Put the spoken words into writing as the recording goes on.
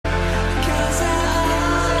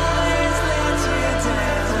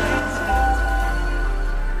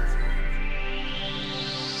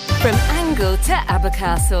From Angle to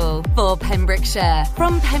Abercastle for Pembrokeshire.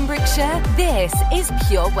 From Pembrokeshire, this is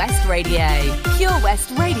Pure West Radio. Pure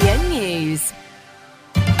West Radio News.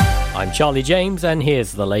 I'm Charlie James and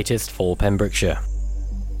here's the latest for Pembrokeshire.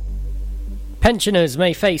 Pensioners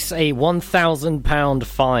may face a £1,000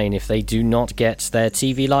 fine if they do not get their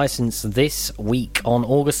TV licence this week. On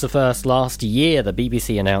August the 1st last year, the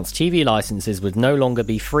BBC announced TV licences would no longer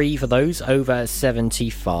be free for those over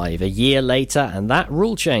 75. A year later, and that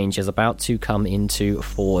rule change is about to come into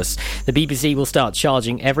force. The BBC will start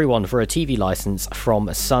charging everyone for a TV licence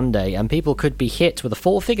from Sunday, and people could be hit with a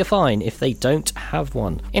four-figure fine if they don't have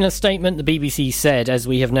one. In a statement, the BBC said, as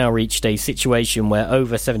we have now reached a situation where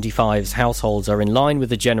over 75's households are in line with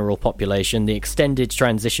the general population, the extended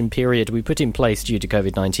transition period we put in place due to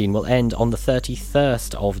COVID-19 will end on the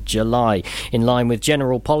 31st of July. In line with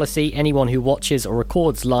general policy, anyone who watches or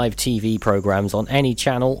records live TV programmes on any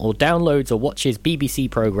channel or downloads or watches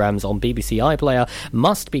BBC programmes on BBC iPlayer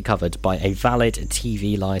must be covered by a valid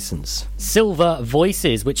TV licence. Silver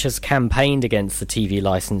Voices, which has campaigned against the TV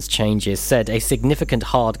licence changes, said a significant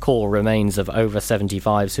hardcore remains of over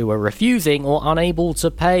 75s who are refusing or unable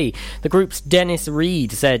to pay. The group's Dennis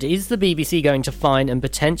Reed said, "Is the BBC going to fine and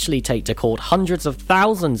potentially take to court hundreds of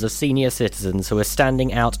thousands of senior citizens who are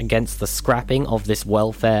standing out against the scrapping of this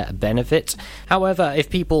welfare benefit?" However, if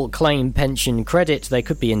people claim pension credit, they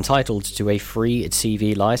could be entitled to a free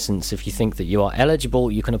TV licence. If you think that you are eligible,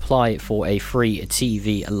 you can apply for a free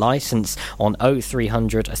TV licence on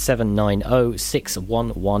 0300 790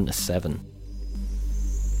 6117.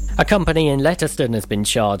 A company in Letterston has been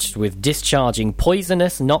charged with discharging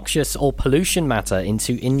poisonous, noxious or pollution matter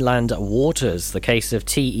into inland waters. The case of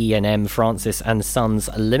TE&M Francis and Sons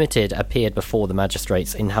Limited appeared before the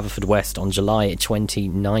magistrates in Haverfordwest on July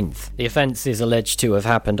 29th. The offence is alleged to have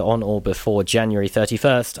happened on or before January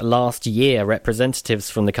 31st last year. Representatives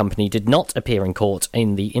from the company did not appear in court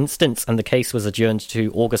in the instance, and the case was adjourned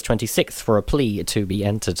to August 26th for a plea to be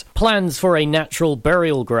entered. Plans for a natural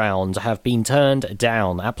burial ground have been turned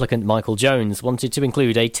down. Applicant Michael Jones wanted to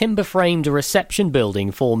include a timber-framed reception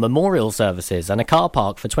building for memorial services and a car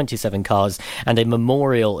park for 27 cars and a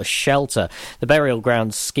memorial shelter. The burial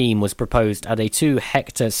ground scheme was proposed at a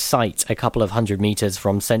 2-hectare site a couple of hundred metres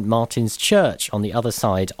from St Martin's Church on the other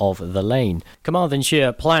side of the lane.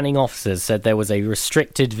 Carmarthenshire planning officers said there was a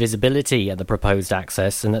restricted visibility at the proposed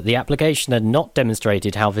access and that the application had not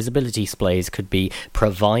demonstrated how visibility displays could be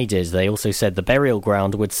provided. They also said the burial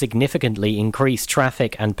ground would significantly increase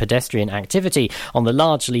traffic and pedestrian activity on the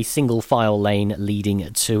largely single-file lane leading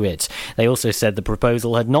to it. They also said the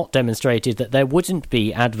proposal had not demonstrated that there wouldn't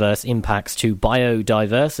be adverse impacts to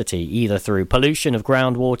biodiversity, either through pollution of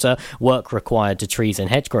groundwater, work required to trees and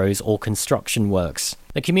hedgerows, or construction works.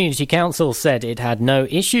 The Community Council said it had no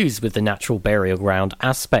issues with the natural burial ground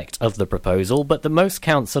aspect of the proposal, but that most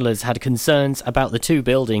councillors had concerns about the two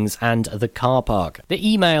buildings and the car park. The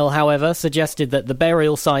email, however, suggested that the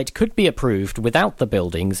burial site could be approved without the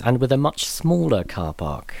buildings and with a much smaller car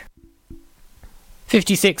park.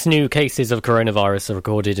 56 new cases of coronavirus are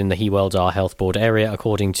recorded in the Hywel Dda Health Board area,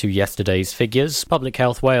 according to yesterday's figures. Public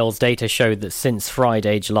Health Wales data showed that since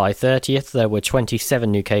Friday, July 30th, there were 27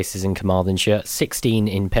 new cases in Carmarthenshire, 16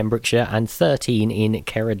 in Pembrokeshire and 13 in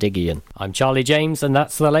Ceredigion. I'm Charlie James, and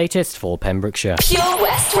that's the latest for Pembrokeshire. Pure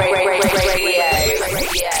West Radio.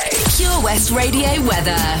 Pure West Radio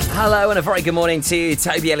weather. Hello and a very good morning to you.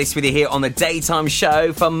 Toby Ellis with you here on the Daytime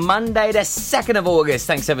Show for Monday the 2nd of August.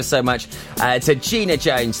 Thanks ever so much to Gina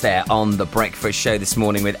Jones there on the Breakfast Show this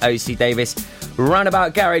morning with OC Davis.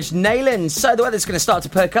 Roundabout Garage, Nayland. So the weather's going to start to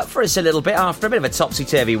perk up for us a little bit after a bit of a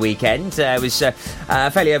topsy-turvy weekend. It was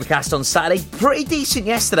fairly overcast on Saturday. Pretty decent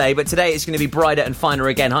yesterday, but today it's going to be brighter and finer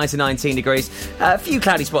again. High to 19 degrees. A few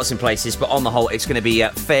cloudy spots in places, but on the whole, it's going to be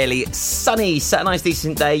fairly sunny. So a nice,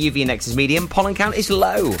 decent day. UV index is medium. Pollen count is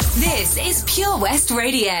low. This is Pure West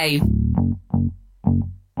Radio.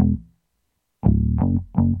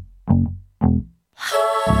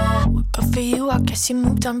 Good for you, I guess you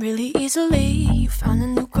moved on really easily. You found a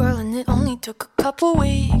new girl and it only took a couple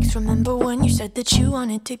weeks. Remember when you said that you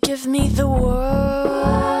wanted to give me the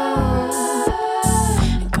world?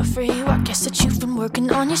 Good for you, I guess that you've been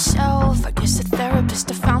working on yourself. I guess the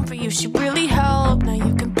therapist I found for you should really help. Now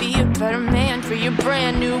you can be a better man for your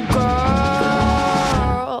brand new girl.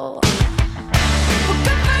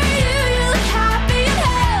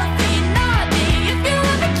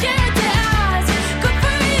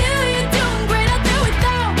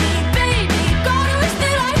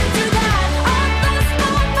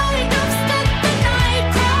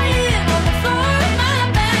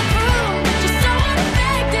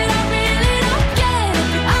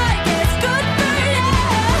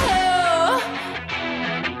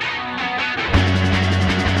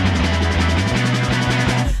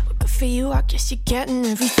 for you, I guess you're getting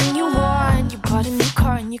everything you want. You bought a new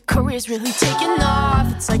car and your career's really taking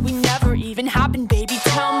off. It's like we never even happened, baby.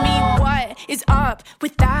 Tell me what is up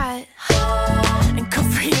with that. And good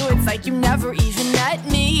for you, it's like you never even met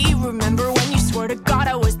me. Remember when you swore to God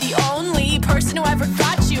I was the only person who ever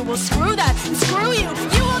got you? Well, screw that and screw you.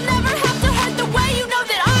 You will never have to hurt the way you know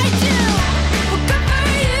that I do. Well, good for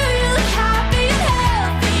you, you look happy and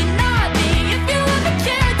healthy. Not me, if you ever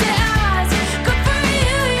cared to ask. Good for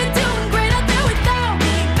you, you're doing great out there without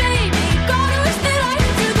me, baby. God, I wish that I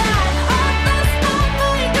could do that. All last night,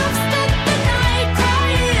 like I've spent the night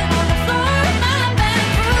crying on the floor of my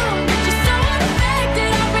bedroom. But you're so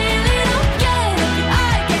unaffected, I really don't get it. But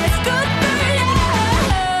I guess good for you.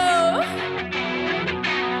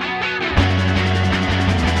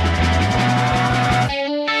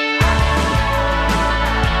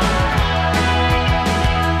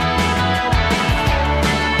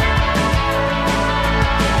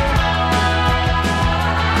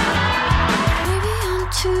 Maybe I'm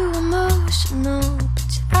too emotional, but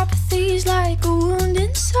your apathy's like a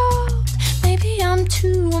wounded soul. Maybe I'm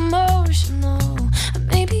too emotional, or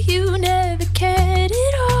maybe you never cared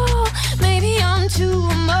at all. Maybe I'm too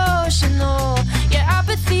emotional, your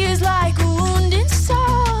apathy is like a wounded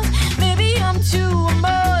soul. Maybe I'm too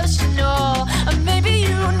emotional, or maybe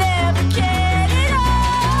you never cared at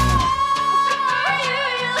all. For you,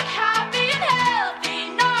 you look happy and healthy.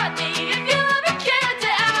 Not me, if you ever cared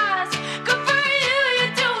to ask. Good for you,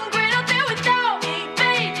 you're doing great out there without me,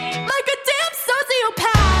 baby. Like a damn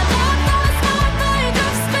sociopath. Last night, like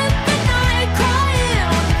I've spent the night crying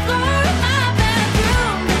on the floor of my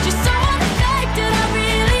bedroom. But you're so unaffected, I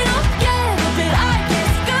really don't get it. But I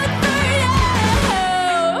guess good for you.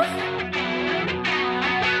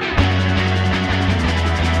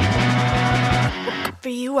 Good for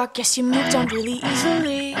you, I guess you moved on really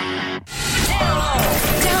easily.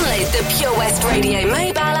 Download the Pure West Radio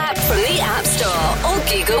mobile app from the App Store or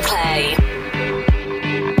Google Play.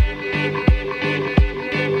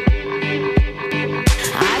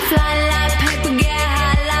 I fly like paper, get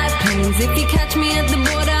high like planes. If you catch me at the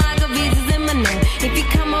border, I got visas in my name. If you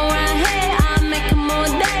come around here, I'll make them all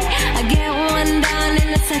day. I get one down in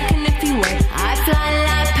a second if you wait. I fly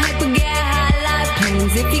like paper, get high like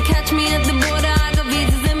planes. If you catch me at the border, I got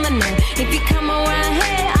visas in my name. If you come around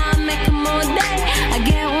here, I'll make them all day. I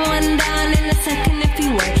get one down in a second if you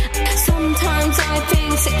wait. Sometimes I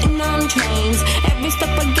think sitting on trains. Every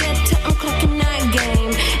step I get to, I'm clocking that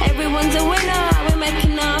game. Everyone's a winner, we're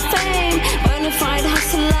making our fame. Bonafide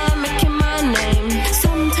hustler, making my name.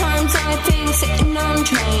 Sometimes I think sitting on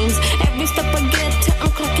trains. Every step I get to,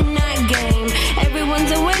 I'm clocking that game.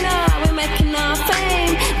 Everyone's a winner, we're making our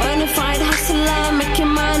fame. Bonafide hustler,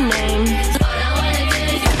 making my name. All I wanna do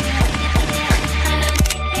is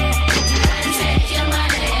take your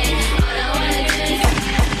money. All I wanna do is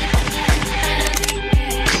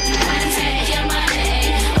take your money.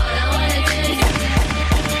 All I wanna do is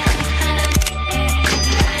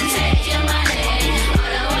take your money.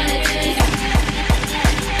 All I wanna do is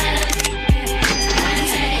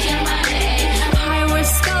take your money.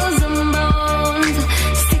 Pirates, skulls and bones,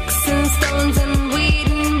 sticks and stones and weed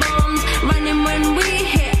and bombs. Running when we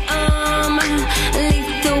hit 'em.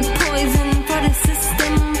 Lethal poison for the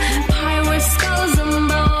system. Pirates, skulls and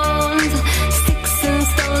bones, sticks and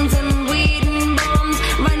stones and weed and bombs.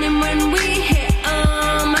 Running when we hit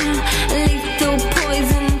 'em. Lethal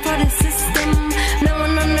poison for the system. No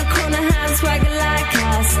one on the corner has swagger like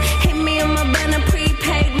us. Hit me on my banner,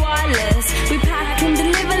 prepaid wireless. We pack and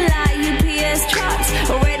deliver like UPS trucks.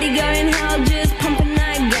 Already going hell, just pumping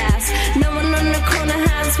that gas. No one on the corner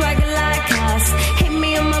has swagger like us. Hit me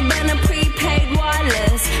on my banner, prepaid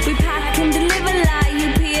wireless. We pack and deliver like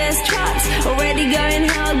UPS trucks. Already going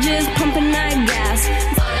hell, just pumping that gas.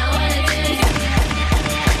 All I wanna do is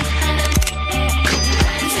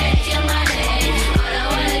take your money. All I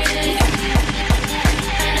wanna do is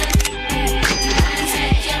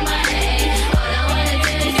take your money. All I wanna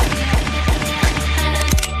do is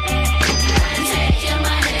take your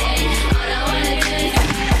money. All I wanna do is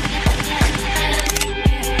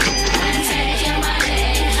take your money.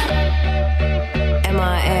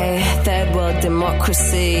 MIA, third world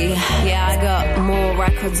democracy. Yeah, I got more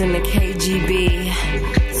records than the KGB.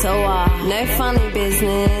 So, no funny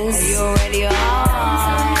business. You already are.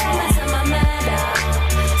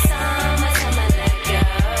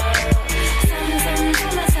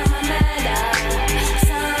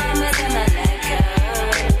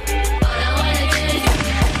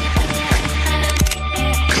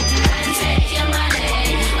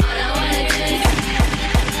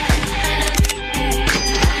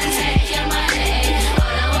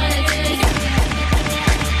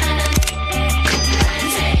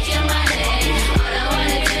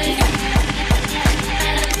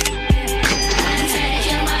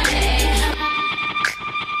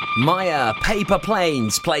 Maya, Paper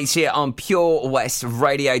Planes plays here on Pure West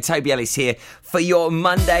Radio. Toby Ellis here for your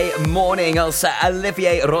Monday morning. Also,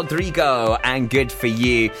 Olivier Rodrigo and Good For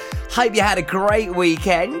You. Hope you had a great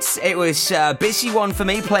weekend. It was a busy one for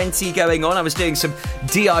me, plenty going on. I was doing some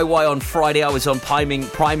DIY on Friday. I was on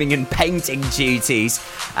priming and painting duties.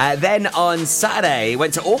 Then on Saturday,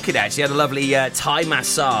 went to Orchid actually, had a lovely Thai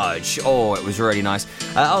massage. Oh, it was really nice.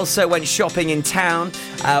 Also went shopping in town,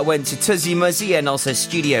 went to Tuzzy Muzzy and also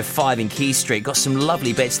Studio 5 in Key Street. Got some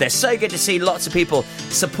lovely bits there. So good to see lots of people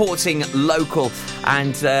supporting local.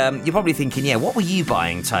 And you're probably thinking, yeah, what were you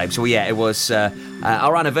buying, Tobes? Well, yeah, it was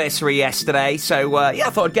our anniversary yesterday. So, yeah,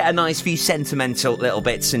 I thought I'd get a nice few sentimental little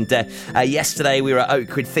bits. And yesterday we were at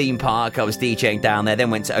Oakwood Theme Park. I was DJing down there.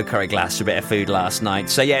 Then went to Okura Glass for a bit of food last night.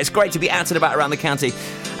 So, yeah, it's great to be out and about around the county.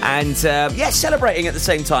 And, yeah, celebrating at the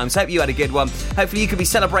same time. So, hope you had a good one. Hopefully you could be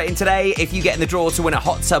celebrating today if you get in the draw to win a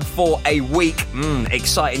hot tub for a week.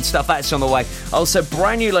 Exciting stuff. That's on the way. Also,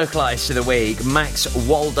 brand new localised to the week, Max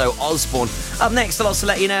Waldo Osborne. Up next, I'll also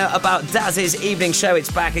let you know about Daz's evening show.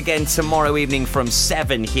 It's back again tomorrow evening from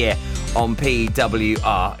 7 here on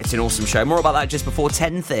PWR. It's an awesome show. More about that just before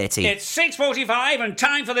 10:30. It's 6:45 and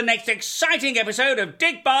time for the next exciting episode of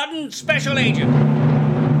Dick Barton Special Agent.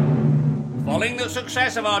 Following the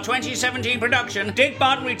success of our 2017 production, Dick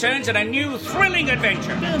Barton returns in a new thrilling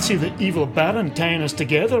adventure. Can't see the evil Baron tying us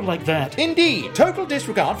together like that. Indeed, total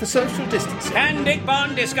disregard for social distancing. Can Dick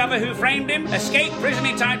Barton discover who framed him, escape prison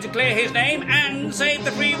in time to clear his name, and save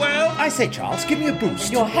the free world? I say, Charles, give me a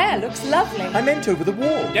boost. Your hair looks lovely. I meant over the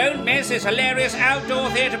wall. Don't miss this hilarious outdoor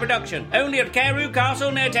theatre production, only at Carew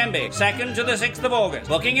Castle near Tenby, 2nd to the 6th of August.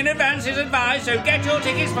 Booking in advance is advised, so get your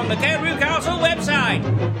tickets from the Carew Castle website.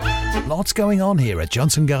 Lots going on here at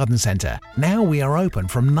Johnson Garden Centre. Now we are open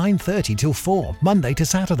from 9:30 till 4, Monday to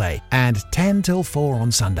Saturday, and 10 till 4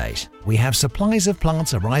 on Sundays. We have supplies of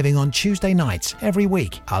plants arriving on Tuesday nights every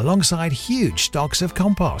week, alongside huge stocks of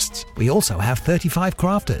composts. We also have 35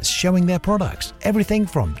 crafters showing their products, everything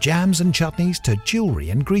from jams and chutneys to jewellery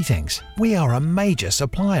and greetings. We are a major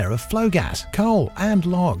supplier of flow gas, coal and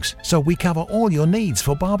logs, so we cover all your needs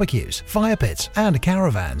for barbecues, fire pits and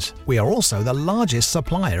caravans. We are also the largest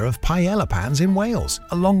supplier of paella pans in Wales,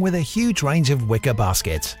 along with a huge range of wicker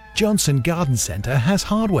baskets. Johnson Garden Centre has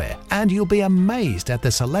hardware, and you'll be amazed at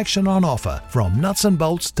the selection on offer, from nuts and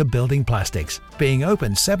bolts to building plastics. Being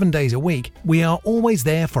open 7 days a week, we are always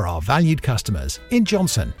there for our valued customers. In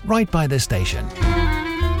Johnson, right by the station.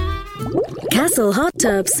 Castle Hot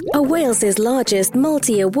Tubs are Wales's largest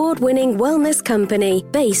multi-award-winning wellness company,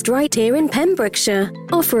 based right here in Pembrokeshire,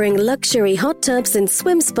 offering luxury hot tubs and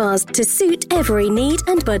swim spas to suit every need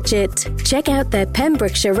and budget. Check out their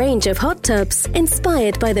Pembrokeshire range of hot tubs,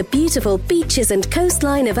 inspired by the beautiful beaches and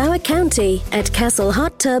coastline of our county, at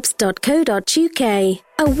castlehottubs.co.uk.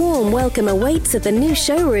 A warm welcome awaits at the new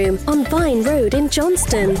showroom on Vine Road in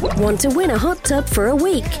Johnston. Want to win a hot tub for a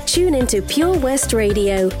week? Tune into Pure West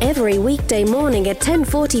Radio every weekday morning at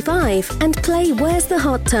 10:45 and play Where's the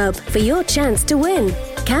Hot Tub for your chance to win.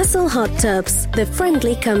 Castle Hot Tubs, the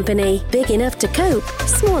friendly company, big enough to cope,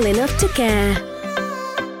 small enough to care.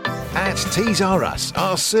 At Tees R Us,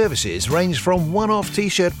 our services range from one-off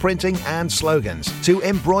t-shirt printing and slogans to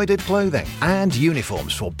embroidered clothing and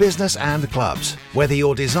uniforms for business and clubs. Whether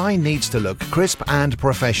your design needs to look crisp and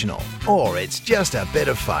professional, or it's just a bit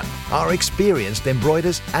of fun, our experienced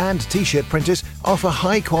embroiders and t-shirt printers offer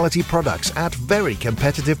high-quality products at very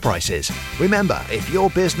competitive prices. Remember, if your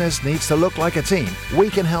business needs to look like a team, we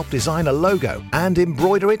can help design a logo and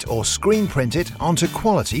embroider it or screen print it onto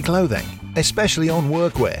quality clothing, especially on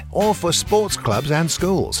workwear or for sports clubs and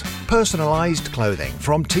schools. Personalised clothing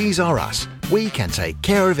from Tees R Us. We can take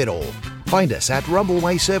care of it all. Find us at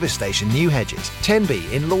Rumbleway Service Station, New Hedges, Tenby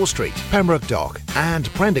in Law Street, Pembroke Dock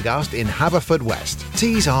and Prendergast in Haverfordwest.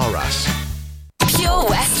 Tees R Us. Pure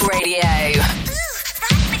West Radio.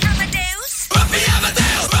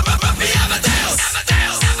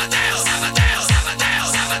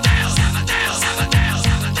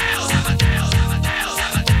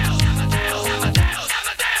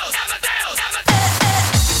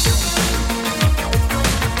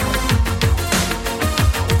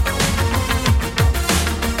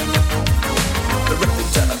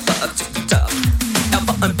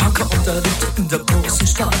 Ein Punker und er lebte in der großen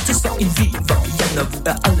Stadt. Es war in Wien, war Vienna, wo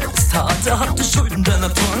er alles tat. Er hatte Schulden, denn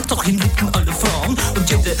er trank, doch ihn liebten alle Frauen. Und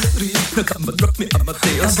jede rief, na kann man Rock me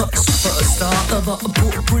Amadeus. Er war Superstar, er war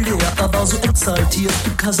populär, er war so exaltiert,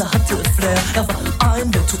 because er hatte Flair. Er war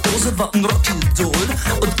ein Virtuose, war ein Rockidol.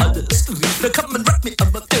 Und alles rief, na kann man Rock me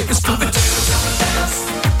Amadeus.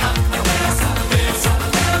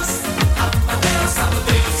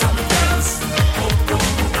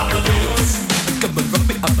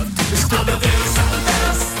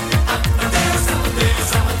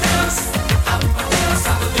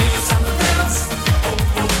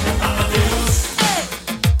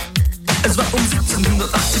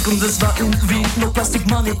 Und es war irgendwie nur Plastic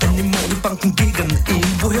Money in den Modebanken gegen ihn.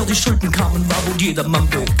 Woher die Schulden kamen, war wohl jedermann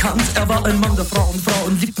bekannt. Er war ein Mann der Frauen,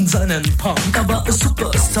 Frauen liebten seinen Punk. Er war ein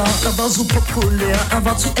Superstar, er war so populär, er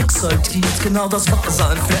war zu exaltiert, genau das war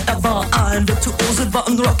sein Flair. Er war ein Virtuose, war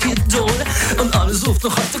ein Rocky-Doll und alle suchten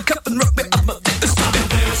noch heute Captain Rock Me Amadeus.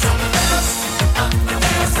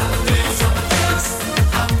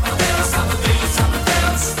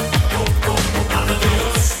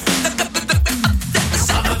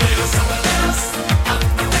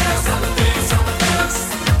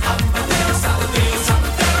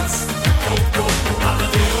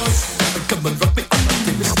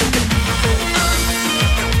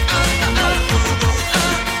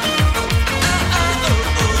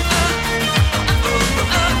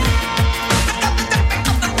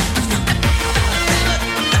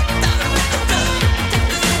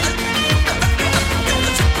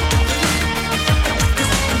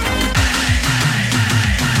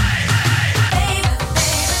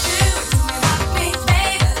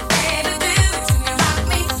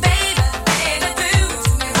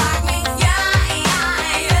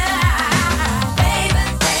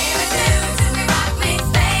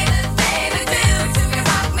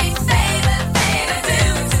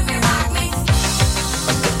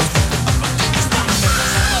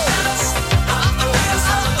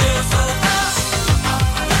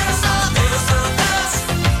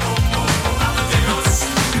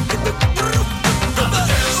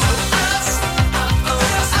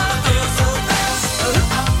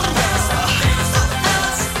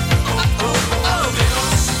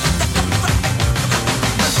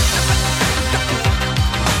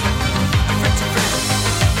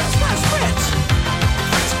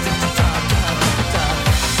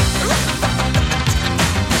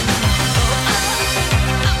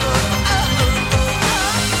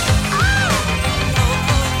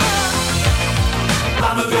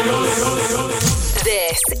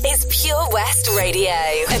 This is Pure West Radio.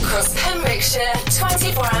 Across Pembrokeshire,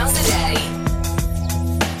 24 hours a day.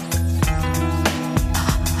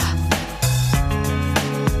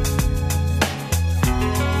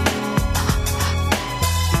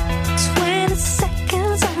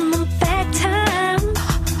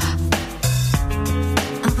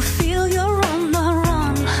 Feel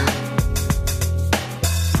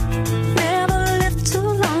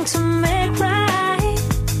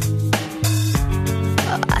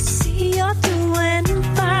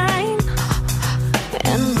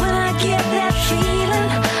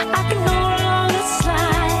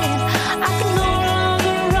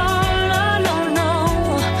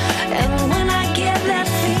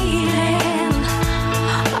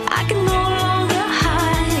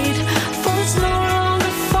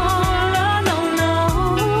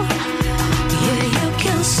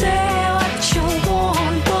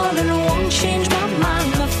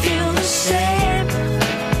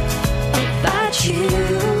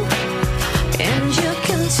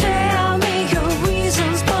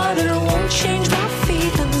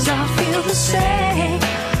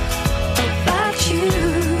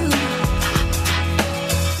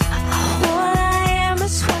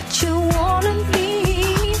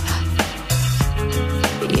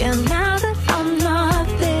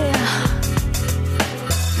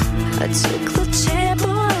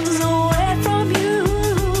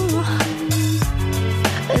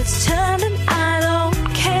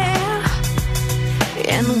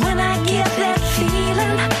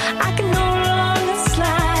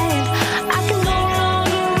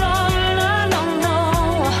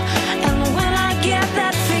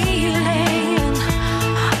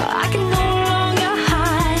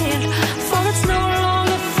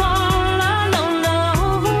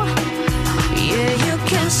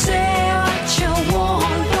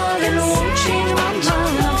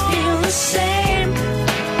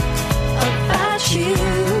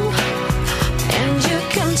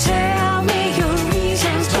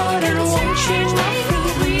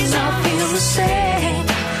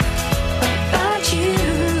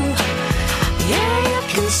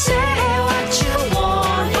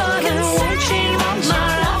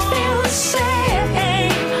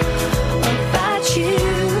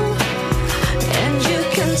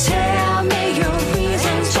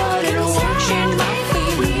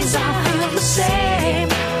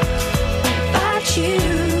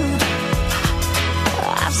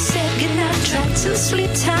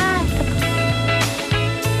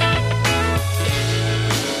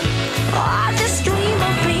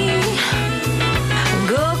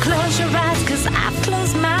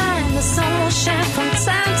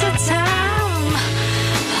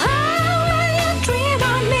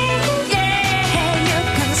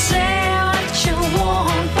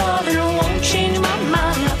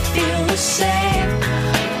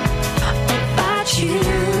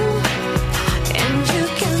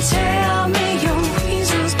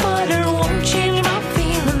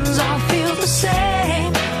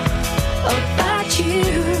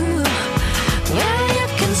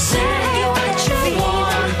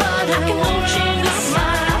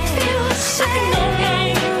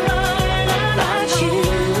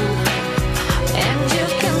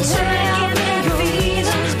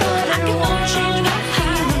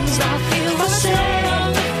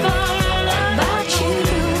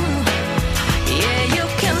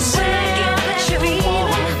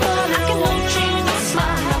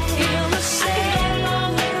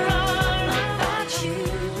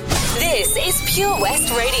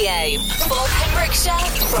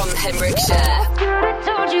from Pembrokeshire. I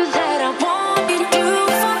told you that I wanted you.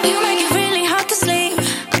 You make it really hard to sleep.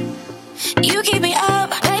 You keep me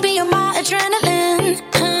up, baby, you're my adrenaline.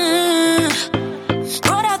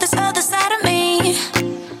 Brought out this other side of me.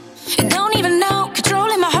 You don't even know,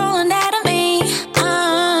 controlling my whole anatomy.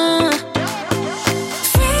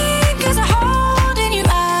 Fingers are holding you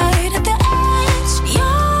right at the edge.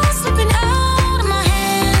 You're slipping out of my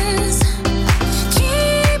hands.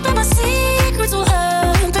 Keeping my secrets all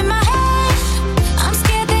up in my head. I'm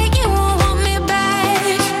scared that you won't want me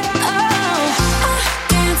back. Oh, I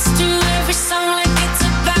dance to every song like it's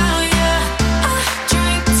about you. I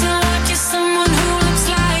drink till I kiss someone who looks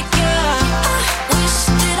like you. I wish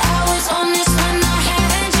that I was honest when I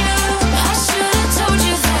had you. I should have told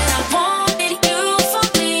you that I wanted you for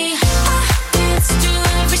me. I dance to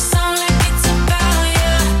every song like it's about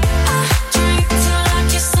you. I drink till I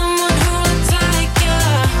kiss someone who looks like you.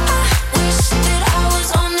 I wish that I was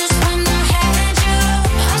honest when I had you.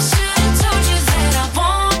 I should have told you that I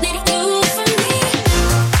wanted you for me.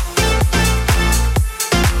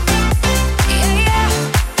 Yeah, yeah.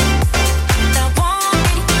 That I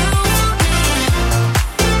wanted you for me.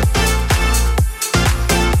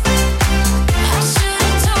 I should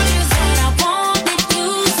have told you that I wanted you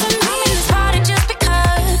for me. I'm in this party just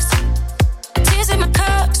because. Tears in my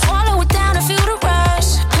cup, swallow it down, I feel the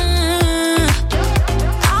rush.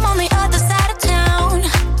 I'm on the other side of town,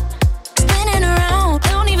 spinning around,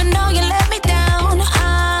 don't even know you let me down.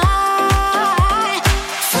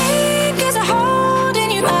 Fingers are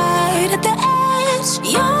holding you right at the edge.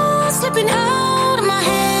 You're slipping out of my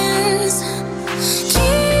hands.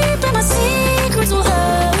 Keeping my secrets all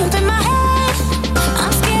up in my head.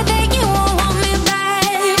 I'm scared that you won't want me back.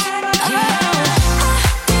 Oh, I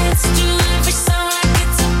dance to every song like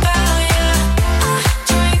it's about you. I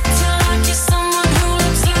drink till I kiss someone who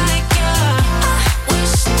looks like you. I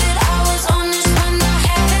wish that I was honest when I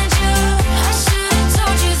had you. I should have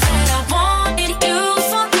told you that I wanted you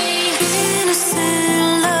for me.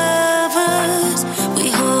 Innocent lovers, we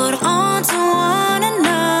hold on to one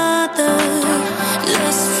another.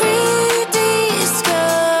 Let's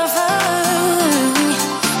rediscover.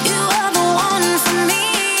 You are the one for me.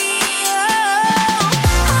 Oh,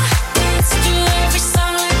 I dance to every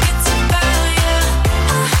song like it's about you.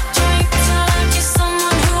 I drink till I kiss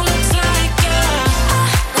someone who looks like you. I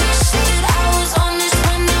wish that I was honest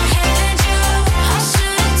when I had you. I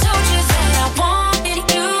should have told you that I wanted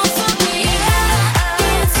you for me.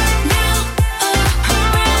 Dance now around you.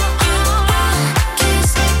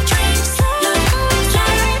 Kiss, drinks, look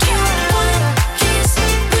like you. One kiss,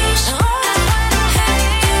 wish I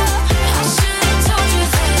had you. I should have told you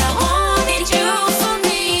that I wanted you for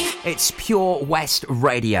me. It's Pure West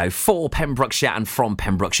Radio for Pembrokeshire and from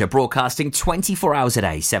Pembrokeshire, broadcasting 24 hours a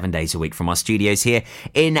day, 7 days a week from our studios here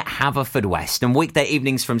in Haverfordwest. And weekday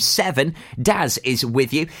evenings from 7, Daz is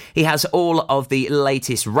with you. He has all of the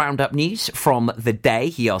latest roundup news from the day.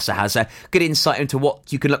 He also has a good insight into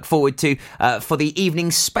what you can look forward to for the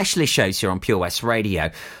evening specialist shows here on Pure West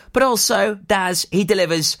Radio. But also, Daz, he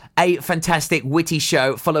delivers a fantastic, witty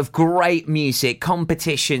show full of great music,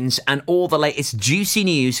 competitions, and all the latest juicy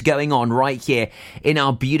news going on right here in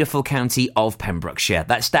our beautiful county of Pembrokeshire.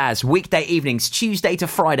 That's Daz, weekday evenings, Tuesday to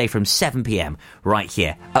Friday from 7 p.m, right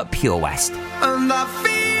here at Pure West. And I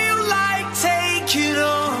feel like taking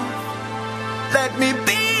off. Let me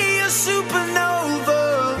be a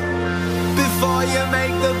supernova before you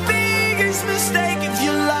make the biggest mistake of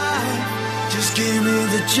your life. Just give me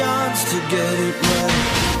the chance to get it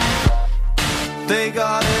right. They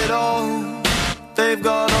got it all. They've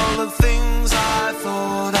got all the things I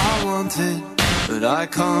thought I wanted, but I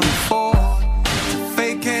can't afford to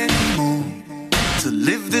fake anymore. To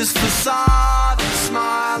live this facade and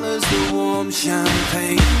smile as the warm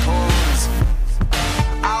champagne pours.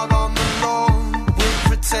 Out on the lawn, we'll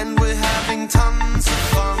pretend we're having tons of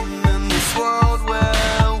fun in this world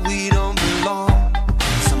where we don't belong.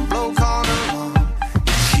 Some bloke on her own,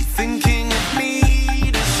 is she thinking of me?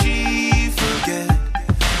 Does she forget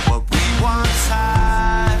what we once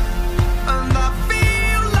had? And I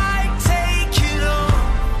feel like taking on.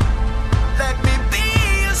 Let me be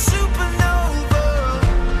a supernova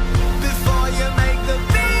before you make the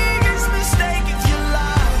biggest mistake of your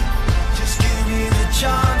life. Just give me the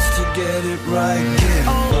chance to get it right. Get it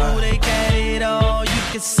right. They get it all. You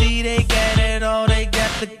can see they get it all. They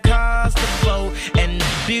got the cars, the boat, and the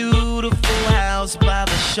beautiful house by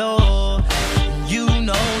the shore. You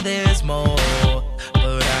know there's more,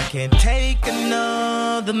 but I can't take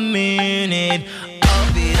another minute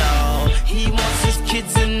of it all. He wants his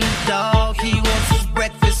kids and the dog. He wants his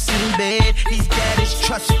breakfast and in bed. He's got his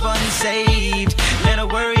trust fund saved. Let her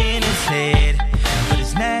worry in his head. But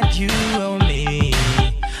it's not you or me.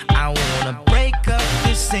 I wanna break up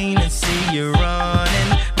this scene and see you running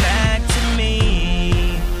back to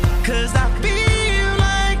me. 'Cause I feel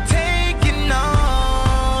like taking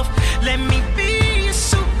off. Let me be a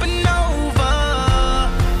supernova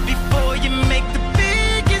before you make the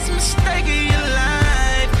biggest mistake of your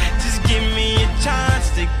life. Just give me a chance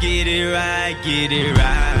to get it right, get it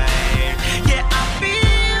right. Yeah, I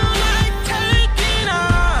feel like taking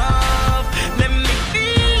off. Let me be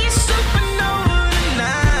a supernova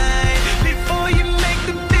tonight before you make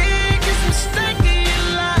the biggest mistake of your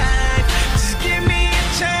life. Just give me a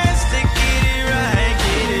chance to get it right,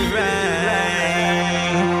 get it right.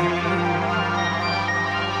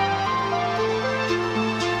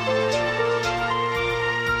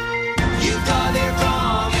 You got it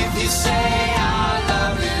wrong if you say our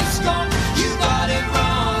love is gone. You got it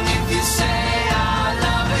wrong if you say our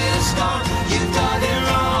love is gone. You got it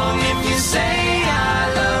wrong if you say our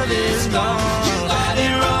love is gone. You got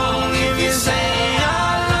it wrong if you say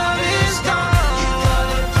our love is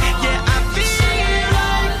gone. Yeah, I feel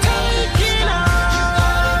like taking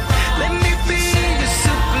off. Let me be a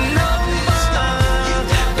supernova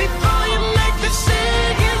before you make the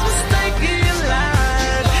biggest mistake of your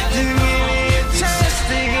life. Just give me a chance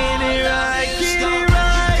to get it right, get it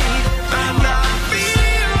right. And I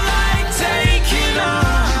feel like taking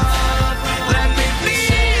off. Let me be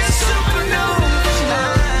a supernova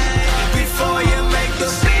tonight before you make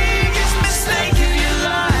the biggest mistake of your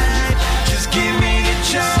life. Just give me a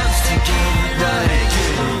chance to get it right,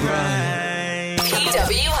 get it right.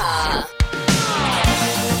 PWR.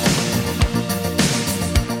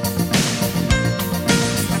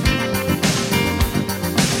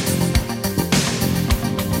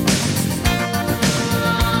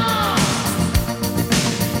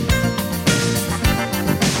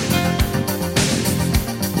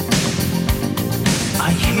 I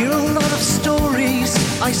hear a lot of stories,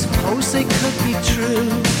 I suppose they could be true,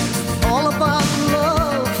 all about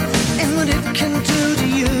love and what it can do to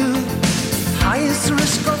you. High is the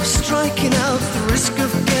risk of striking out, the risk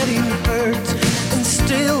of getting hurt, and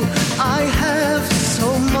still I have so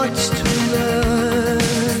much to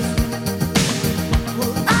learn.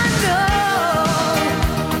 Well, I know,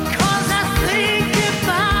 'cause I think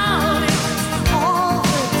about it all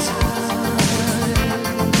the time.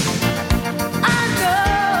 I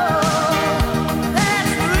know that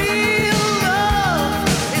real love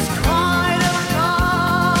is quite a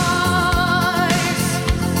price.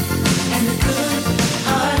 And a good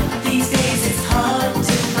heart these days is hard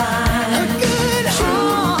to find. A good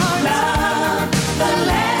heart, Love, the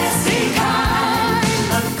lasting kind.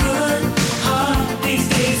 A good heart these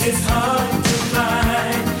days is hard to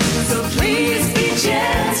find. So please be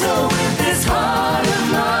gentle with this heart of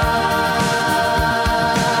mine.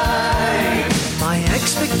 my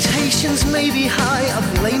expectations may be high, I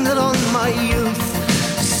blame it on my youth.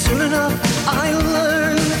 Soon enough I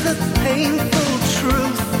learn the painful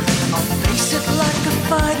truth. I'll face it like a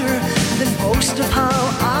fighter, then boast of how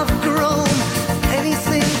I've grown.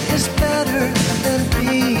 Anything is better than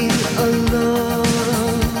being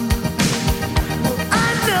alone. I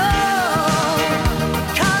know,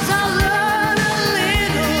 'cause I learn a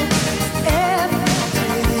little every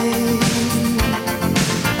day.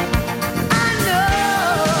 I know,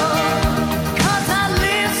 'cause I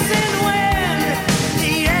listen when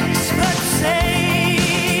the experts say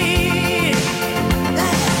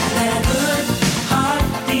And a good heart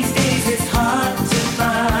these days is hard to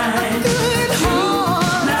find. good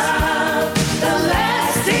heart. Love, the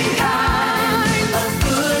lasting kind. A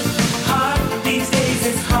good heart these days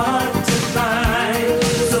is hard to find.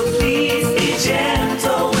 So please be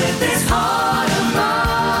gentle with this heart of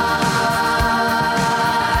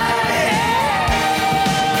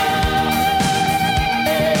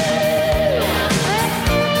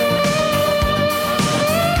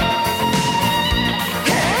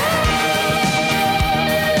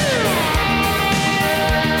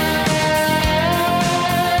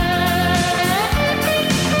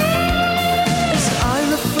As I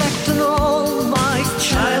reflect on all my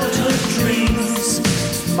childhood dreams,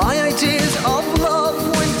 my ideas of love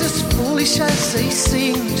weren't as foolish as they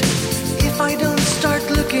seemed. If I don't start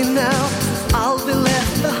looking now, I'll be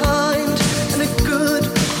left behind. And a good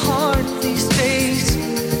heart these days,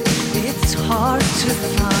 it's hard to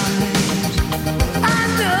find. I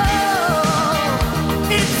know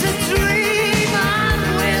it's a dream I'm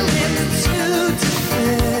willing to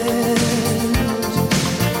defend.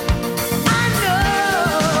 I know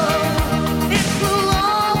it will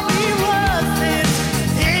all be worth it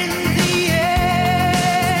in the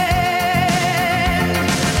end.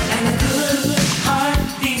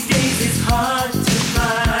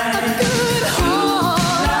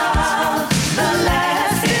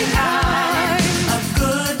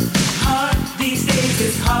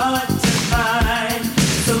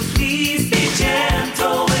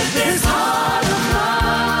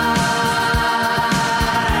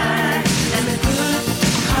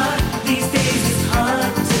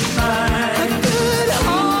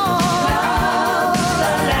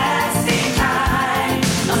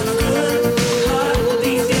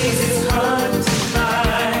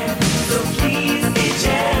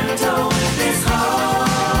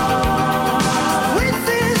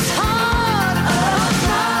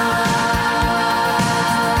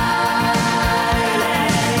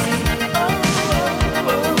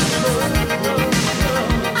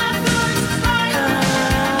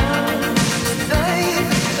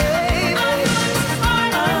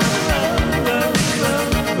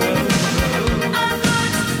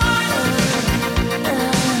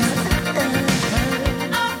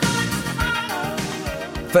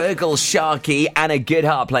 Fergal, Sharkey and A Good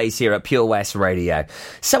Heart plays here at Pure West Radio.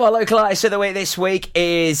 So our local artist of the week this week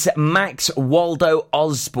is Max Waldo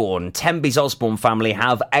Osborne. Tenby's Osborne family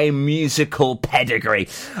have a musical pedigree.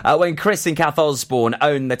 When Chris and Kath Osborne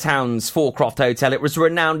owned the town's Fourcroft Hotel, it was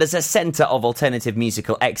renowned as a centre of alternative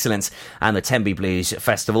musical excellence, and the Tenby Blues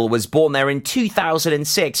Festival was born there in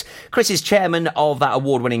 2006. Chris is chairman of that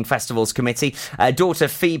award-winning festivals committee. Daughter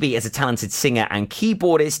Phoebe is a talented singer and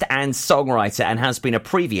keyboardist and songwriter, and has been a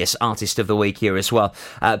previous Artist of the Week here as well.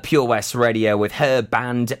 Pure West Radio with her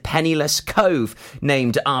band Penniless Cove,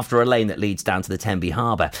 named after a lane that leads down to the Tenby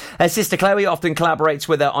Harbour. Her sister Chloe often collaborates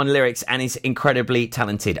with her on lyrics and is incredibly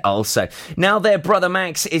talented also. Now their brother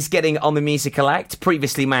Max is getting on the musical act.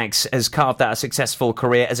 Previously, Max has carved out a successful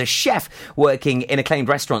career as a chef, working in acclaimed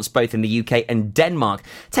restaurants both in the UK and Denmark.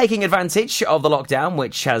 Taking advantage of the lockdown,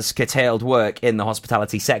 which has curtailed work in the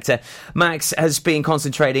hospitality sector, Max has been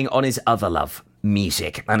concentrating on his other love,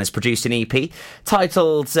 music, and has produced an EP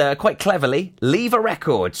titled, quite cleverly, Leave a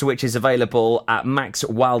Record, which is available at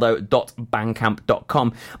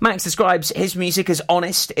maxwaldo.bandcamp.com. Max describes his music as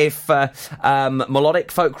honest, if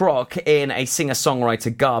melodic folk rock in a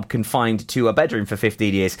singer-songwriter garb confined to a bedroom for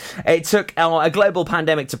 15 years. It took a global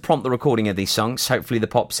pandemic to prompt the recording of these songs. Hopefully the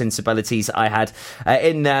pop sensibilities I had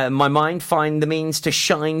in my mind find the means to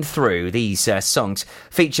shine through. These songs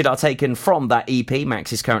featured are taken from that EP.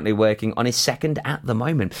 Max is currently working on his second at the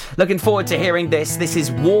moment. Looking forward to hearing this. This is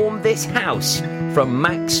Warm This House from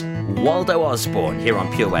Max Waldo Osborne here on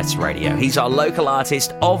Pure West Radio. He's our local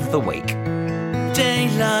artist of the week.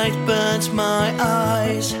 Daylight burns my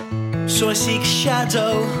eyes, so I seek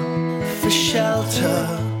shadow for shelter,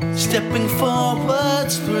 stepping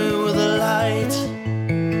forwards through the light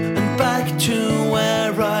and back to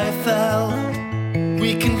where I fell.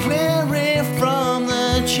 We can weary from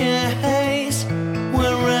the chase,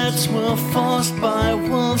 where rats were forced by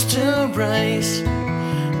wolves to race.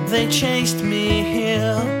 They chased me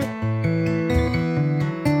here.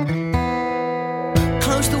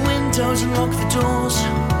 Close the windows and lock the doors,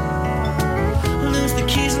 lose the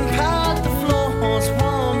keys and pad the floors.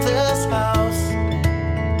 Warm this house,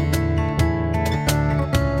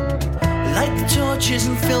 light the torches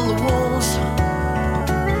and fill the walls,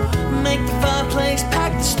 make the fireplace,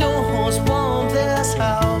 pack the stores. Warm this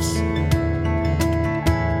house.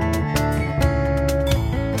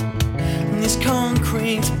 These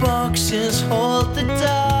concrete boxes hold the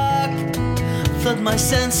dark, flood my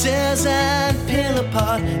senses and peel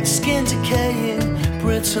apart. Skin decaying,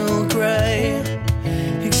 brittle grey,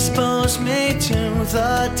 expose me to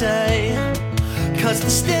the day. Cause the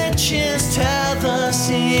stitches tear the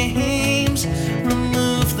seams,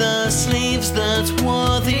 remove the sleeves that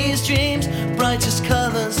wore these dreams. Brightest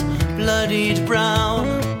colours, bloodied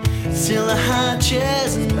brown, till the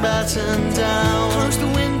hatches and batten down. Close the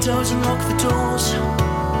windows and lock the doors,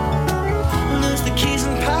 lose the keys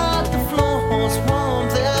and pad the floors. Warm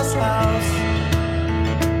this house,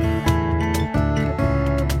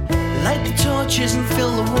 light the torches and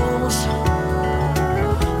fill the walls,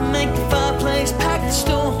 make the fireplace, pack the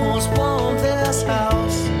stores. Warm this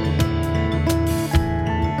house.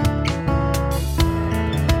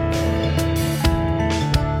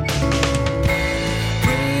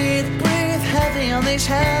 On these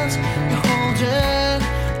hands you're holding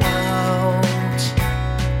out,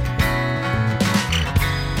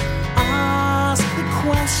 ask the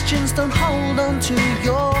questions, don't hold on to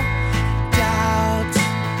your doubt.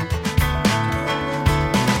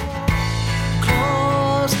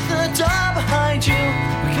 Close the door behind you,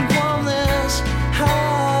 we can warm this house.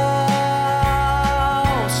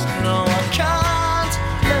 No, I can't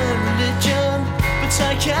learn religion, but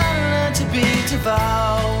I can learn to be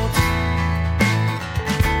devout.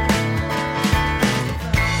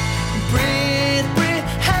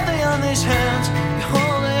 These hands you're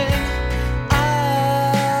holding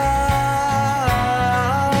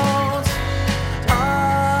out,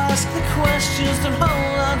 ask the questions, don't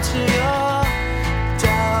hold on to your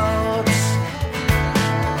doubts.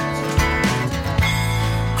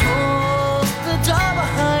 Close the door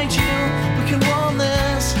behind you, we can warm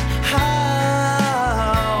this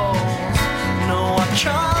house. No, I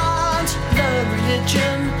can't learn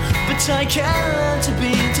religion, but I can learn to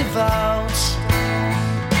be devout.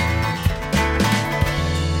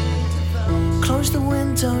 Close the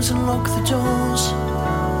windows and lock the doors,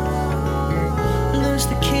 lose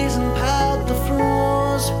the keys and pad the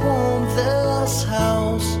floors. Warm this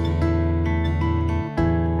house,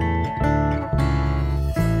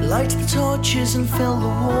 light the torches and fill the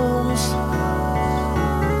walls,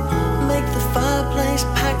 make the fireplace,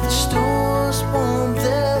 pack the stores. Warm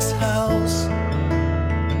this house,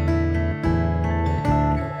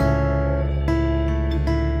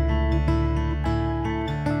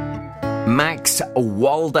 Max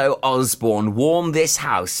Waldo Osborne, Warm This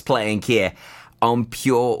House, playing here on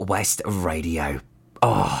Pure West Radio.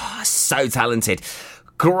 Oh, so talented.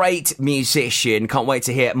 Great musician. Can't wait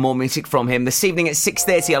to hear more music from him. This evening at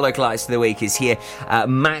 6:30, our local artist of the week is here.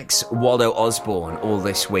 Max Waldo Osborne, all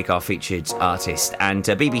this week our featured artist. And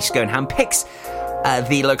BB Sconeham picks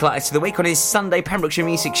the local artist of the week on his Sunday Pembrokeshire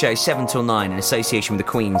Music Show, 7 till 9, in association with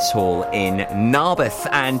the Queen's Hall in Narberth.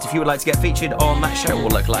 And if you would like to get featured on that show or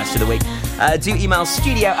local artist of the week, do email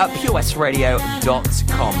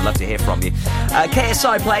studio@purewestradio.com. Love to hear from you.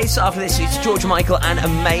 KSI plays. After this, it's George Michael and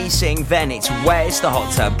Amazing. Then it's Where's the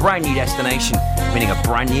Hot Tub? Brand new destination, meaning a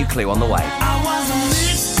brand new clue on the way. I wasn't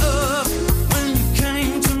mixed up when you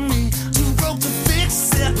came to me. Too broke to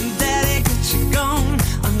fix it, and daddy got you gone.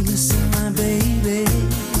 I'm missing my baby,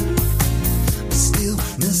 still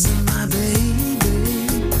missing my baby.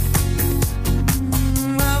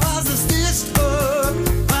 I wasn't stitched up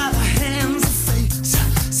by the hands of fate.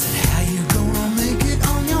 Said, how you gonna make it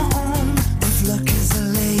on your own if luck is a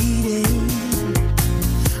lady?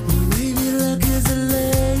 Maybe luck is a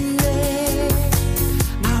lady.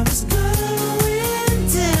 I was going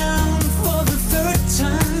down for the third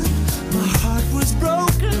time. My heart was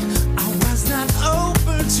broken. I was not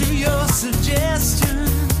open to your suggestion.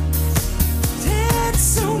 Had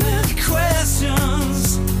so many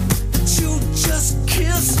questions, but you just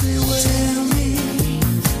kissed me with. Tell me,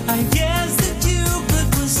 I guess that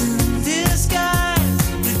Cupid was in disguise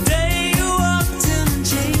the day you walked in and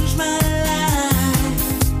changed my life.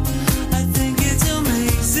 I think it's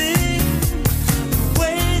amazing the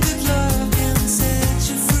way that love can set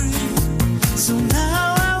you free. So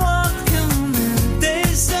now I walk in the midday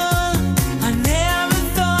sun. I never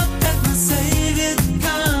thought that my savior would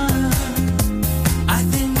come. I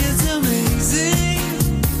think it's amazing.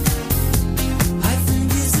 I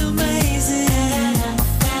think it's amazing.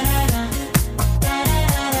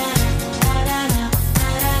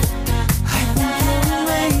 I think you're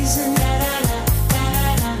amazing.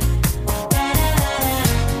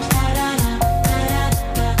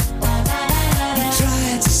 You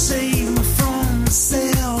tried to save me from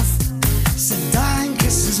myself. Said dying,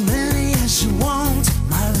 kiss as many as you want.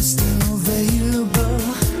 My life's still available,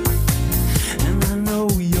 and I know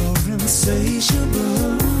you're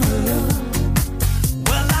insatiable.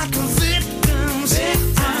 Well, like a victims of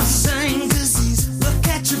the same disease. Look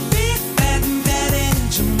at your big fat and that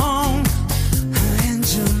engine moan,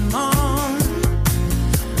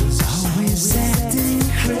 was always acting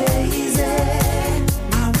crazy.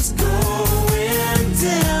 I was going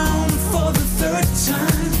down for the third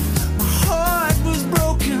time. My heart was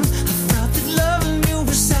broken. I thought that loving you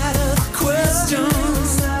was out of the question.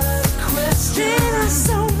 Then I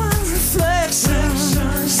saw my reflection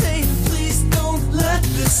saying, please don't let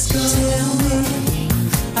this go. Tell me,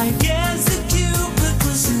 I guess that Cupid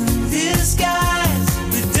was in disguise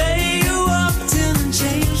the day you walked in and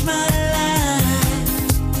changed my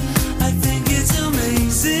life. I think it's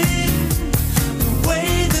amazing the way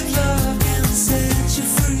that love can set you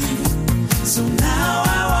free. So now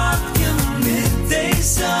I walk in the midday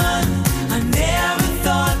sun. I never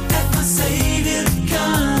thought that my savior would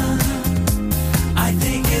come. I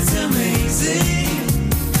think it's amazing.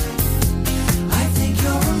 I think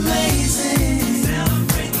you're amazing.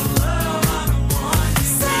 Celebrate the love of the one.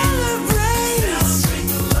 Celebrate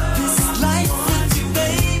this life with you,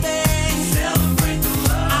 baby. Celebrate the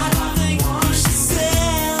love. I don't think you should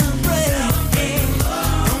celebrate.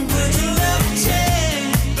 Don't put your love in check,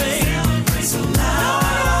 baby. So now I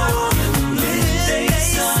walk in the midday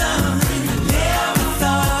sun. I never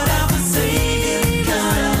thought I would see it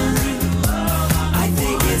come. I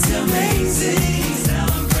think it's amazing.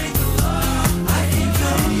 Celebrate the love. I think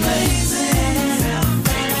you're amazing.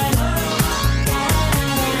 Celebrate the love.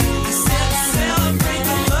 I said celebrate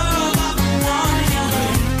the love of the one you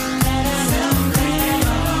bring. Celebrate the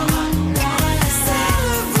love of the one.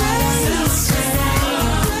 Celebrate.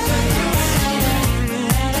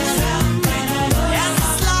 As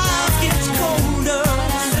this life gets colder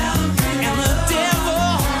and the devil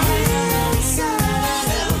inside,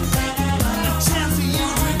 a chance for you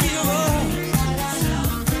to give up.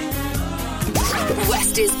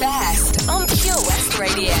 West is best on Pure West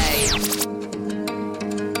Radio.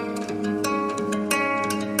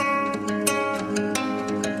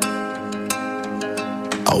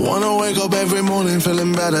 I wanna wake up every morning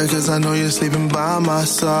feeling better, cause I know you're sleeping by my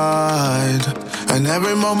side. And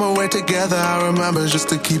every moment we're together, I remember just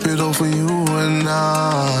to keep it all for you and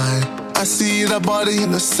I see that body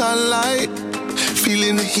in the sunlight,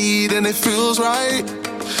 feeling the heat and it feels right.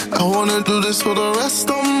 I wanna do this for the rest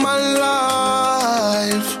of my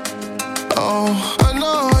life. Oh, I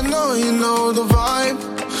know, you know the vibe.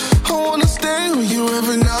 I wanna stay with you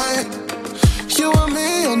every night. You and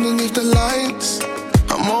me underneath the lights.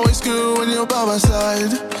 I'm always good when you're by my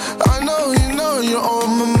side. I know, you know you're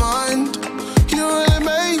on my mind. You really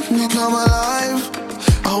make me come alive.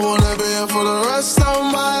 I wanna be here for the rest of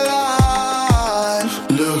my life.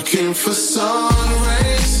 Looking for sun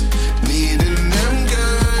rays, needing them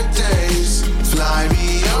good days. Fly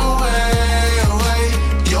me away, away.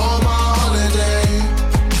 You're my holiday.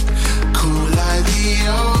 Cool like the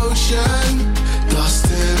ocean, lost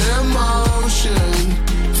in emotion.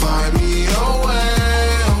 Find me away,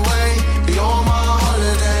 away. You're my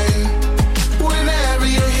holiday. Whenever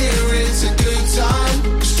you're here, it's a good time.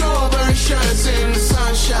 Strawberry shirts in the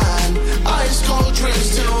sunshine. Ice cold drinks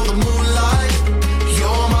till the moonlight.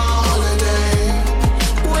 You're my holiday.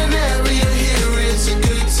 Whenever you're here, it's a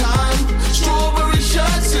good time. Strawberry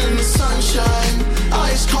shirts in the sunshine.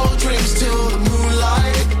 Ice cold drinks till the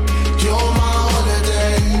moonlight. You're my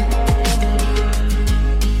holiday.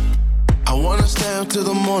 I wanna stay up till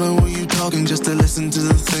the morning with you talking just to listen to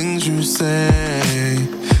the things you say.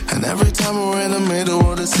 And every time we're in the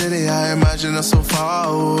middle of the city, I imagine us so far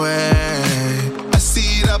away. I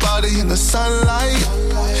see that body in the sunlight,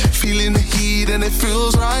 feeling the heat and it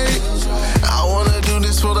feels right. I wanna do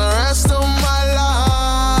this for the rest of my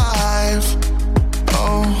life.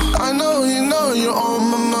 Oh, I know, you know you're on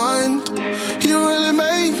my mind. You really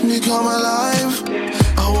make me come alive.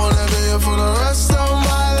 I wanna be here for the rest of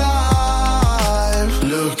my life.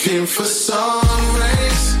 Looking for sun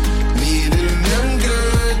rays, needing them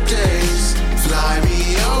good days. Fly me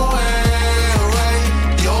away, away.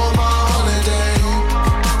 You're my holiday.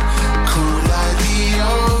 Cool like the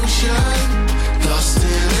ocean, lost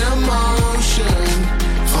in emotion.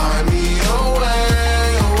 Find me away,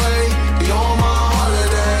 away. You're my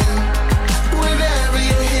holiday. Whenever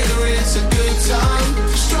you're here, it's a good time.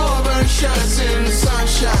 Strawberry shirts in the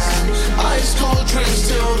sunshine. Ice cold drinks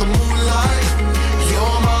till the moonlight.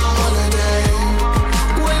 You're my holiday.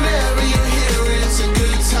 Whenever you're here, it's a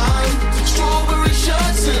good time. Strawberry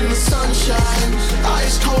shirts in the sunshine.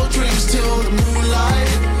 Ice cold drinks till the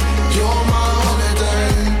moonlight. You're my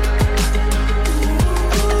holiday.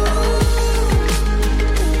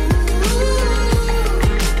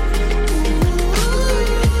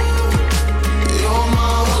 You're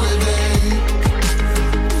my holiday.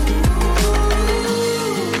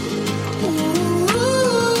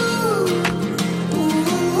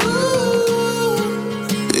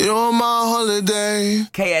 You're my holiday.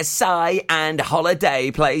 KSI and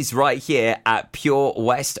Holiday plays right here at Pure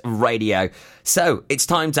West Radio. So it's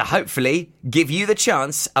time to hopefully give you the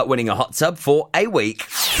chance at winning a hot tub for a week.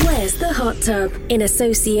 Where's the Hot Tub? In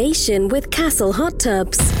association with Castle Hot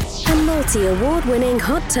Tubs, a multi-award-winning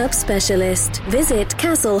hot tub specialist. Visit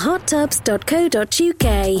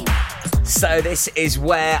castlehottubs.co.uk. So this is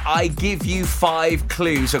where I give you 5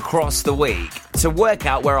 clues across the week to work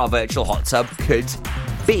out where our virtual hot tub could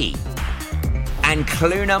be. And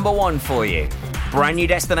clue number 1 for you, brand new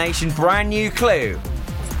destination, brand new clue,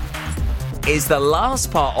 is the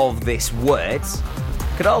last part of this word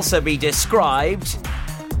could also be described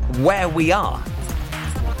where we are.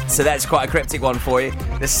 So that's quite a cryptic one for you.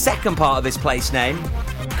 The second part of this place name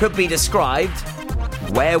could be described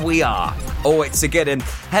where we are. Oh, it's a good one.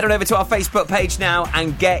 Head on over to our Facebook page now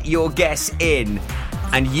and get your guess in.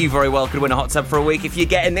 And you very well could win a hot tub for a week if you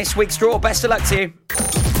get in this week's draw. Best of luck to you.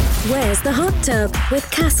 Where's the Hot Tub? With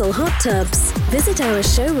Castle Hot Tubs. Visit our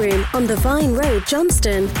showroom on the Vine Road,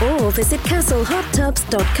 Johnston, or visit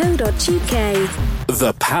castlehottubs.co.uk.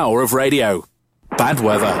 The power of radio. Bad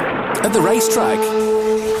weather. At the racetrack.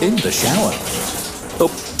 In the shower.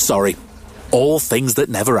 Oh, sorry. All things that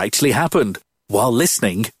never actually happened. While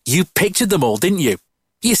listening, you pictured them all, didn't you?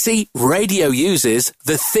 You see, radio uses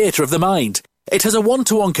the theatre of the mind. It has a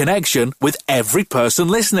one-to-one connection with every person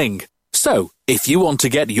listening. So, if you want to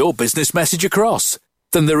get your business message across,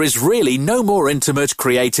 then there is really no more intimate,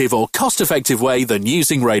 creative or cost-effective way than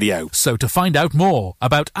using radio. So to find out more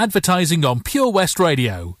about advertising on Pure West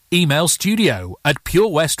Radio, email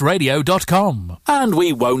studio@purewestradio.com. And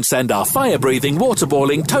we won't send our fire-breathing,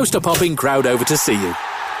 water-boiling, toaster-popping crowd over to see you.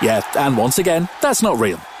 Yeah, and once again, that's not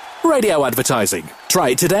real. Radio advertising. Try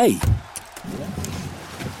it today.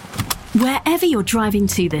 Wherever you're driving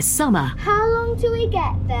to this summer, how long till we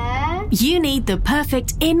get there? You need the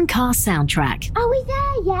perfect in-car soundtrack. Are we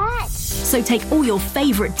there yet? So take all your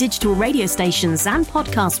favourite digital radio stations and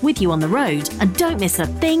podcasts with you on the road and don't miss a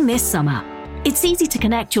thing this summer. It's easy to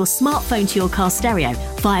connect your smartphone to your car stereo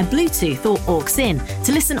via Bluetooth or aux-in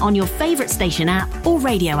to listen on your favourite station app or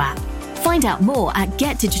radio app. Find out more at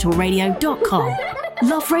getdigitalradio.com.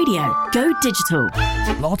 Love radio. Go digital.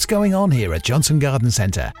 Lots going on here at Johnson Garden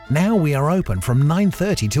Centre. Now we are open from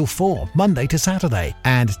 9:30 till 4, Monday to Saturday,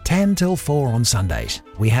 and 10 till 4 on Sundays.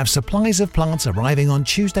 We have supplies of plants arriving on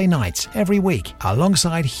Tuesday nights every week,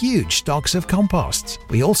 alongside huge stocks of composts.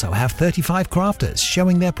 We also have 35 crafters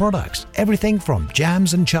showing their products, everything from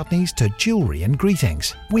jams and chutneys to jewellery and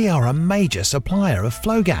greetings. We are a major supplier of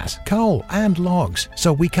flow gas, coal and logs,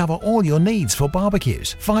 so we cover all your needs for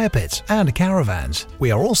barbecues, fire pits and caravans.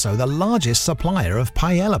 We are also the largest supplier of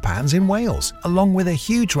paella pans in Wales, along with a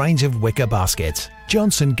huge range of wicker baskets.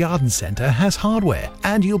 Johnson Garden Centre has hardware,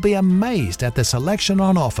 and you'll be amazed at the selection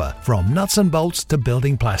on offer, from nuts and bolts to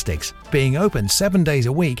building plastics. Being open 7 days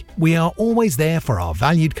a week, we are always there for our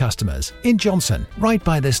valued customers. In Johnson, right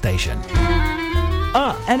by the station.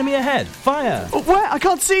 Ah, enemy ahead. Fire. Oh, where? I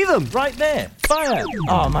can't see them. Right there. Fire.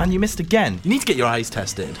 Oh, man, you missed again. You need to get your eyes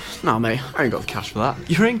tested. Nah, mate, I ain't got the cash for that.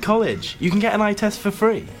 You're in college. You can get an eye test for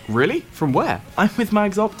free. Really? From where? I'm with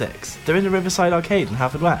Mags Optics. They're in the Riverside Arcade in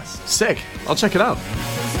Haverfordwest. Sick. I'll check it out.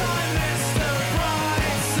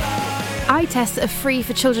 Eye tests are free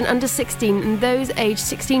for children under 16 and those aged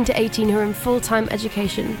 16 to 18 who are in full-time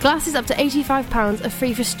education. Glasses up to £85 are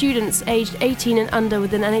free for students aged 18 and under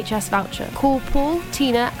with an NHS voucher. Call Paul,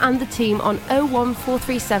 Tina and the team on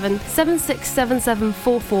 01437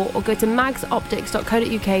 767744 or go to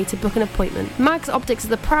magsoptics.co.uk to book an appointment. Mags Optics are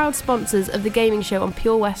the proud sponsors of the gaming show on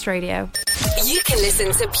Pure West Radio. You can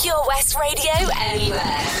listen to Pure West Radio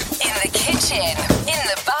anywhere. In the kitchen, in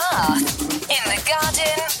the bath, in the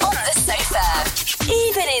garden, on the sofa,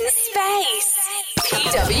 even in space.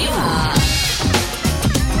 PWR.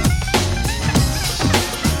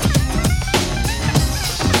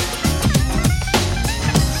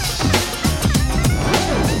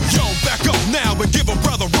 Yo, back up now and give a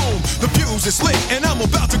brother room. The fuse is lit and I'm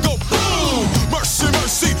about to go boom. Mercy,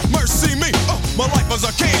 mercy, mercy me. My life was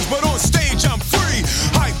a cage, but on stage I'm free.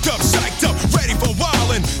 Hyped up, psyched up, ready for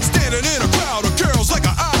wildin'. Standing in a crowd of girls like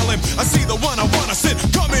an island. I see the one I wanna sit.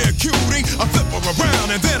 Come here, cutie. I flip her around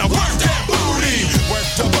and then I work that booty. Work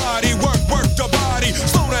the body, work the body.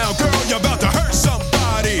 Slow down, girl, you're about to hurt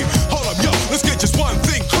somebody. Hold up, yo, let's get just one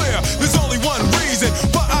thing clear. There's only one reason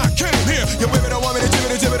why I came here. You women don't want me to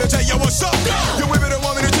tell you what's up. You women don't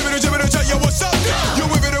want me to tell you what's up. You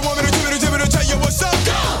women don't want me to tell you what's up.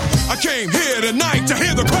 I came here tonight to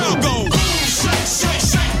hear the crowd go. Boom, shake, shake,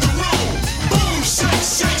 shake the room. Boom, shake,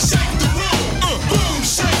 shake, shake the room. Boom,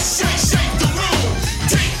 shake, shake, shake the room.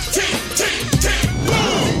 Tick, tick, tick, tick,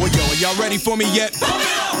 boom. Well, yo, are y'all ready for me yet? Pump it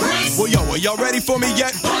up, Prince. Well, yo, are y'all ready for me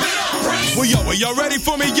yet? Pump it up, Prince. Well, yo, are y'all ready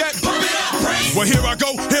for me yet? Pump it up, Prince. Well, here I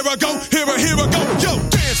go, here I go, here I go. Yo,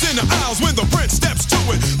 dance in the aisles when the Prince steps to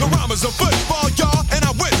it. The rhyme is a football, y'all, and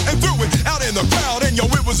I went and threw it out in the crowd, and yo,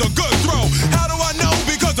 it was a good throw. How do I know?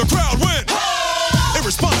 Because the crowd went. In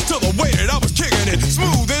response to the way that I was kicking it,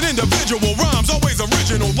 smooth and individual rhymes, always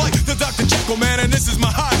original, like the Dr. Jekyll man, and this is my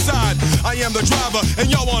high side. I am the driver, and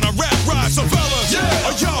y'all on a rap ride, so fellas, yeah.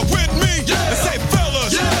 Are y'all with me? Yeah. Let's say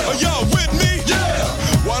fellas, yeah. Are y'all with me?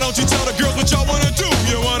 Yeah. Why don't you tell the girls what y'all wanna do?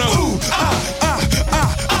 You wanna ooh,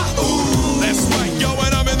 ooh. That's right, yo,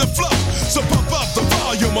 and I'm in the flow, so pump up the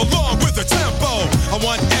volume along with the tempo. I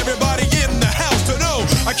want everybody in the house to know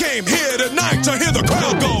I came here tonight to hear the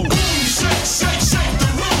crowd go. Boom, shake, shake, shake the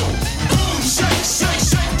room. Boom, shake, shake,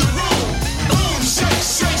 shake the room. Boom, shake,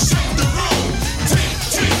 shake, shake the room. Tick,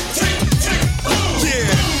 tick, tick, tick, boom.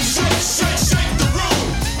 Yeah. Boom, shake, shake, shake the room.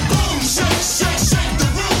 Boom, shake, shake, shake the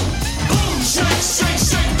room. Boom, shake, shake,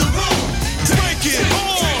 shake the room. Take it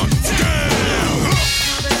on down.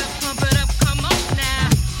 Pump it up, come on now.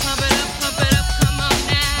 Pump it up, come on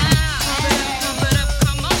now. Pump it up,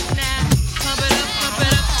 come on now. Pump it up.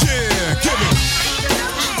 Yeah, give it.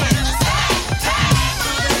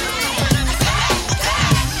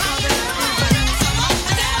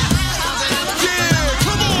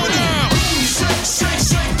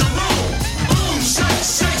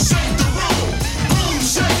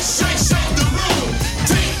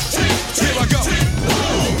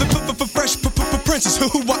 Is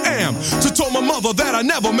who I am. So told my mother that I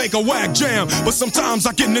never make a whack jam. But sometimes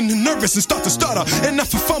I get nervous and start to stutter, and I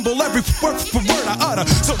fumble every word I utter.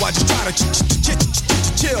 So I just try to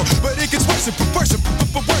chill, but it gets worse and worse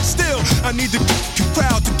still. I need the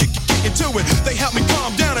crowd to get into it. They help me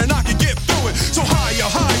calm down and I can get through it. So higher,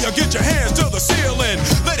 higher, get your hands to the ceiling.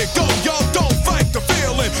 Let it go, y'all, don't fight the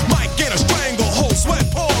feeling. Might get a stranglehold, sweat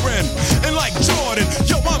pouring. And like Jordan,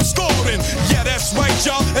 yo, I'm scoring. Yeah, that's right,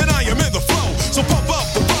 y'all, and I am in the flow. So pump up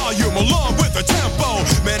the volume along with the tempo.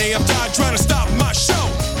 Many have died trying to stop my show.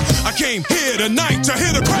 I came here tonight to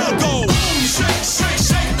hear the crowd go. Boom, shake, shake,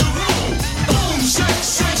 shake the room. Boom, shake,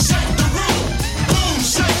 shake, shake the room. Boom,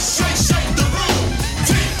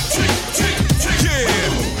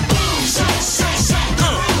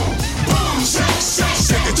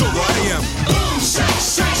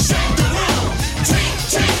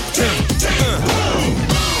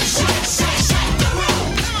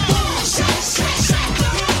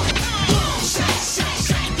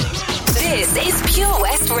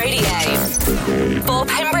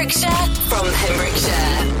 Pembrokeshire, from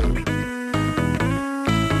Pembrokeshire.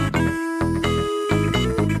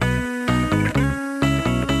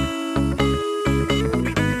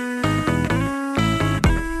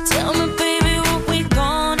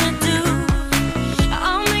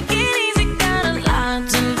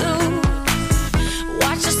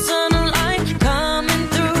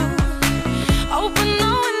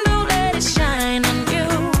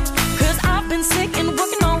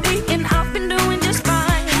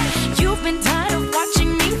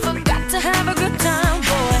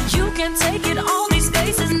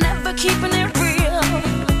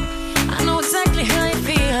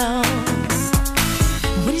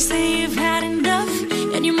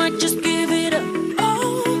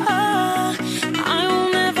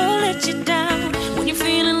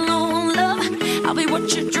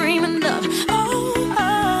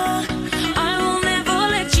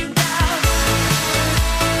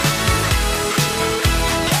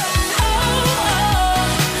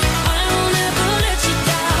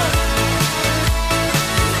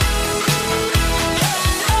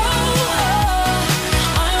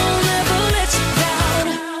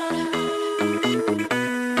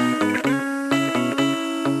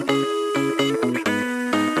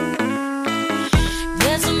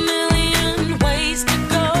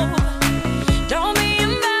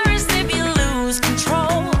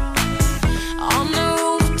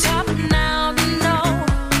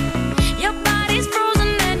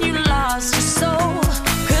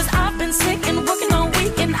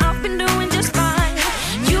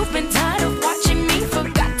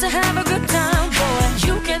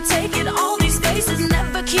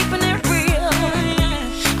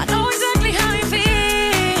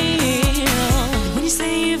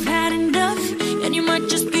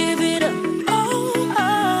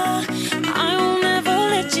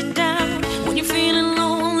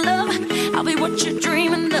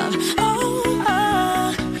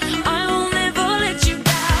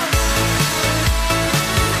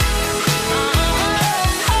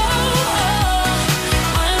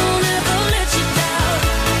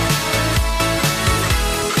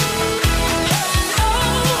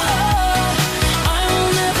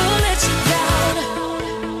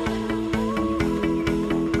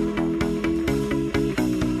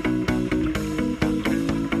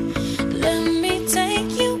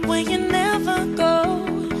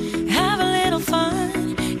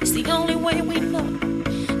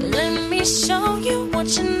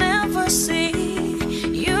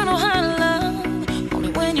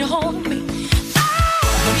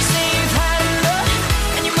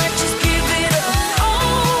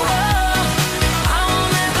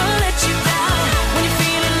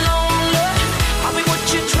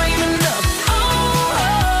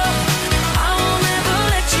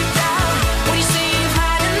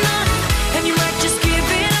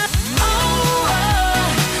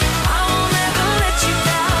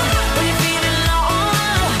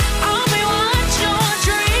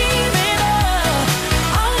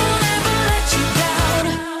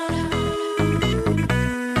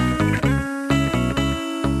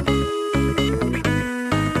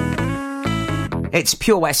 It's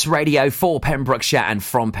Pure West Radio for Pembrokeshire and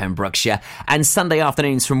from Pembrokeshire. And Sunday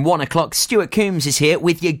afternoons from 1 o'clock, Stuart Coombs is here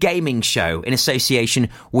with your gaming show in association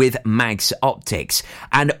with Mags Optics.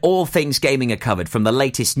 And all things gaming are covered, from the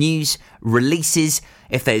latest news, releases,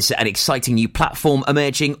 if there's an exciting new platform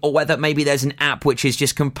emerging, or whether maybe there's an app which is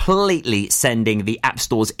just completely sending the app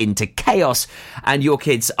stores into chaos and your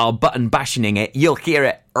kids are button bashing it. You'll hear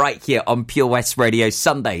it right here on Pure West Radio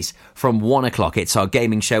Sundays from 1 o'clock. It's our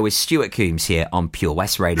gaming show with Stuart Coombs here on Pure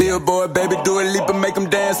West Radio. Billboard, baby, do a leap and make them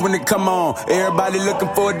dance when they come on. Everybody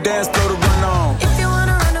looking for a dance floor to run on. If you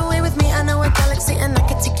wanna run away with me, I know a galaxy and I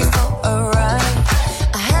can take you for a ride.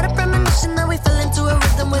 I had a premonition that we fell into a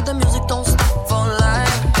rhythm where the music don't stop for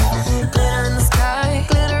life. Glitter in the sky,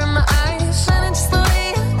 glitter in my eyes, shining just the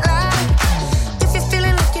way you like. If you're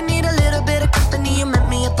feeling like you need a little bit of company, you met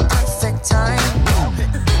me at the perfect time.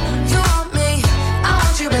 You want me, I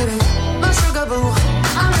want you, baby. My sugar boo,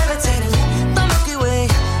 I'm levitating. The Milky Way,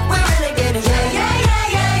 we're renegading. Yeah, yeah, yeah,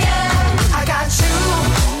 yeah, yeah. I got you,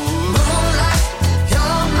 moonlight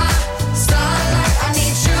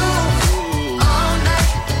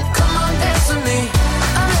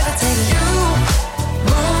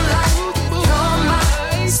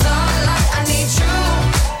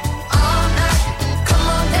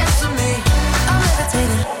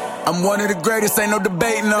I'm one of the greatest, ain't no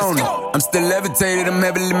debating on it. I'm still levitated, I'm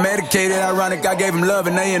heavily medicated. Ironic, I gave him love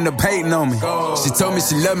and they end up hating on me. She told me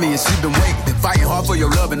she loved me and she been waiting. Been fighting hard for your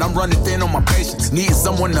love and I'm running thin on my patience. Needing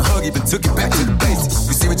someone to hug, even took it back to the basics.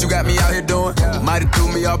 You see what you got me out here doing? Might have threw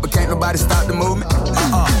me off, but can't nobody stop the movement.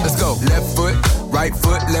 Let's go. Left foot, right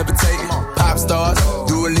foot, levitating. Pop stars,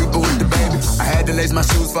 do a leap with the baby. I had to lace my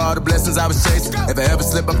shoes for all the blessings I was chasing. If I ever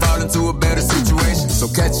slip, I fall into a better situation. So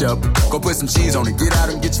catch up, go put some cheese on it, get out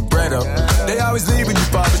and get your bread up. They always leaving you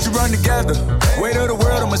far, but you run together. Weight of the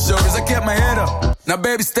world on my shoulders, I kept my head up. Now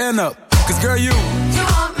baby, stand up, cause girl, you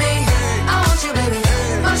want me, I want you, baby.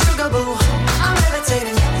 My sugar boo, I'm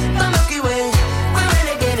levitating. The Milky Way, we're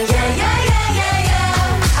renegading. Yeah, yeah, yeah, yeah,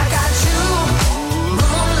 yeah. I got you,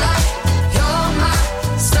 moonlight. You're my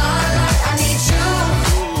starlight. I need you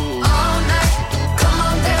all night. Come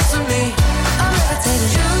on, dance with me. I'm levitating.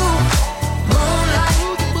 You, moonlight.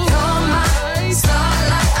 You're my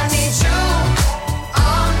starlight. I need you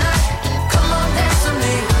all night. Come on, dance with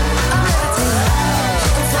me. I'm levitating. You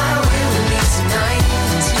can fly away with me tonight.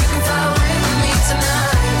 You can fly away with me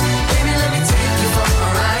tonight. Baby, let me take you for a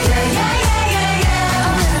ride. Yeah, yeah, yeah, yeah, yeah.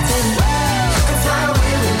 I'm levitating. You can fly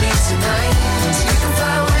away with me tonight. You can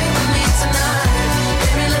fly away with me tonight.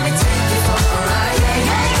 Baby, let me take you for a ride. Yeah,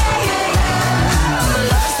 yeah, yeah, yeah, yeah. My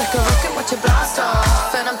love is like a rocket, watch it blast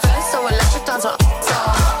off. And I'm feeling so electric, dance on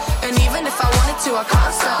top. And even if I wanted to, I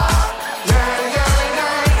can't stop. Yeah, yeah,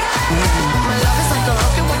 yeah, yeah. My love is like a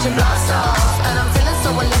rocket, watch it blast off. And I'm feeling so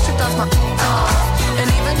electric, dance my off. And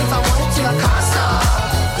even if I wanted to, I can't stop.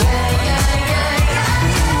 Yeah, yeah, yeah,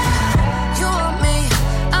 yeah. You want me,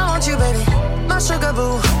 I want you, baby. My sugar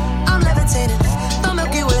boo, I'm levitating. The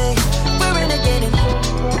Milky Way, we're renegading.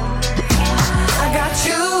 I got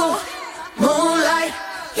you, moonlight.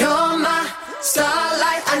 You're my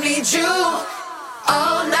starlight. I need you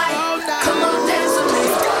all night. Come on, dance with me.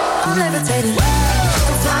 I'm levitating.